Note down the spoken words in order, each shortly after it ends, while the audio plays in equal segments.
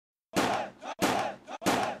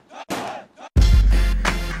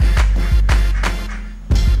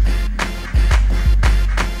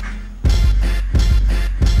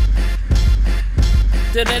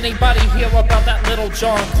hear about that Lil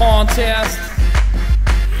Jon contest?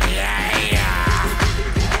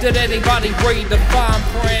 Yeah. Did anybody read the fine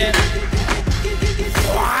print?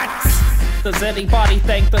 What? Does anybody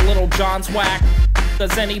think that Lil Jon's whack?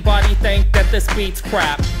 Does anybody think that this beat's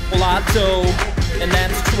crap? Well, I do, and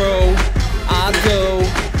that's true. I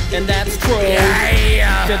do, and that's true.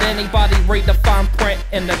 Yeah. Did anybody read the fine print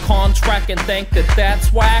in the contract and think that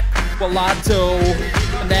that's whack? Well, I do,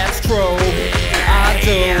 and that's true. I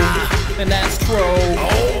do, and that's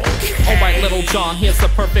true. Alright, Lil Jon, here's the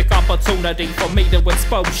perfect opportunity for me to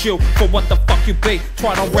expose you for what the fuck you be.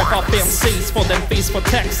 Try to rip up MCs for them fees for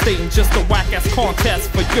texting. Just a whack-ass contest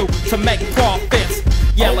for you to make profits.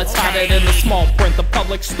 Yeah, let's hide it in the small print. The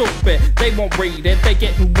public stupid, they won't read it. They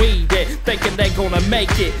getting weeded, thinking they gonna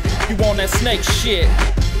make it. You want that snake shit?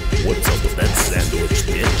 What's up with that sandwich,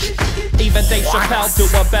 bitch? Even Dave Chappelle do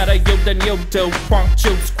a better you than you do. Crunk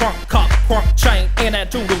juice, crunk cup, crunk chain, and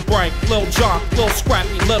that doodle brain. Lil Jon, Lil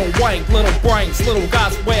Scrappy, Lil Wayne, little brains. Little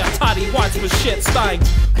guys wear tidy whites with shit stains.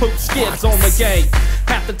 Poop skids on the game.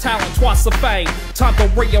 Half the talent, twice the fame. Time to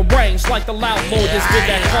rearrange like the loud lawyers did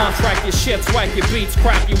that contract. Your shit's whack, your beats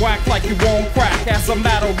crap. You act like you won't crack. As a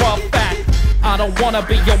matter of fact, I don't wanna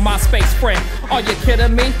be your MySpace friend. Are you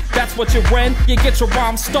kidding me? That's what you win? You get your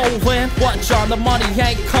rhyme stolen? What, John? The money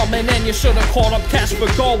ain't coming in. You should've called up Cash for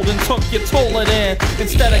Gold and took your toilet in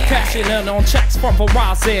instead of cashing in on checks from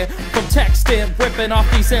Verizon. From texting, ripping off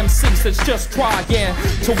these MCs that's just trying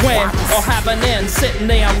to win or have an end. Sitting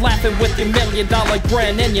there laughing with your $1 million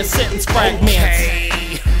grin in your sentence fragments. Okay.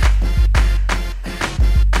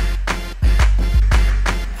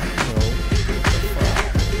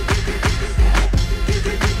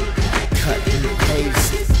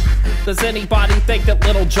 Does anybody think that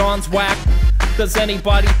Lil Jon's whack? Does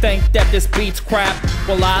anybody think that this beat's crap?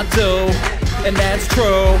 Well, I do, and that's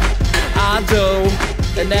true. I do,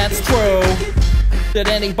 and that's true. Did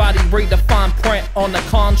anybody read the fine print on the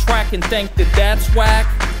contract and think that that's whack?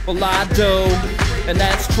 Well, I do, and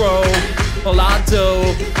that's true. Well, I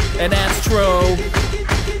do, and that's true.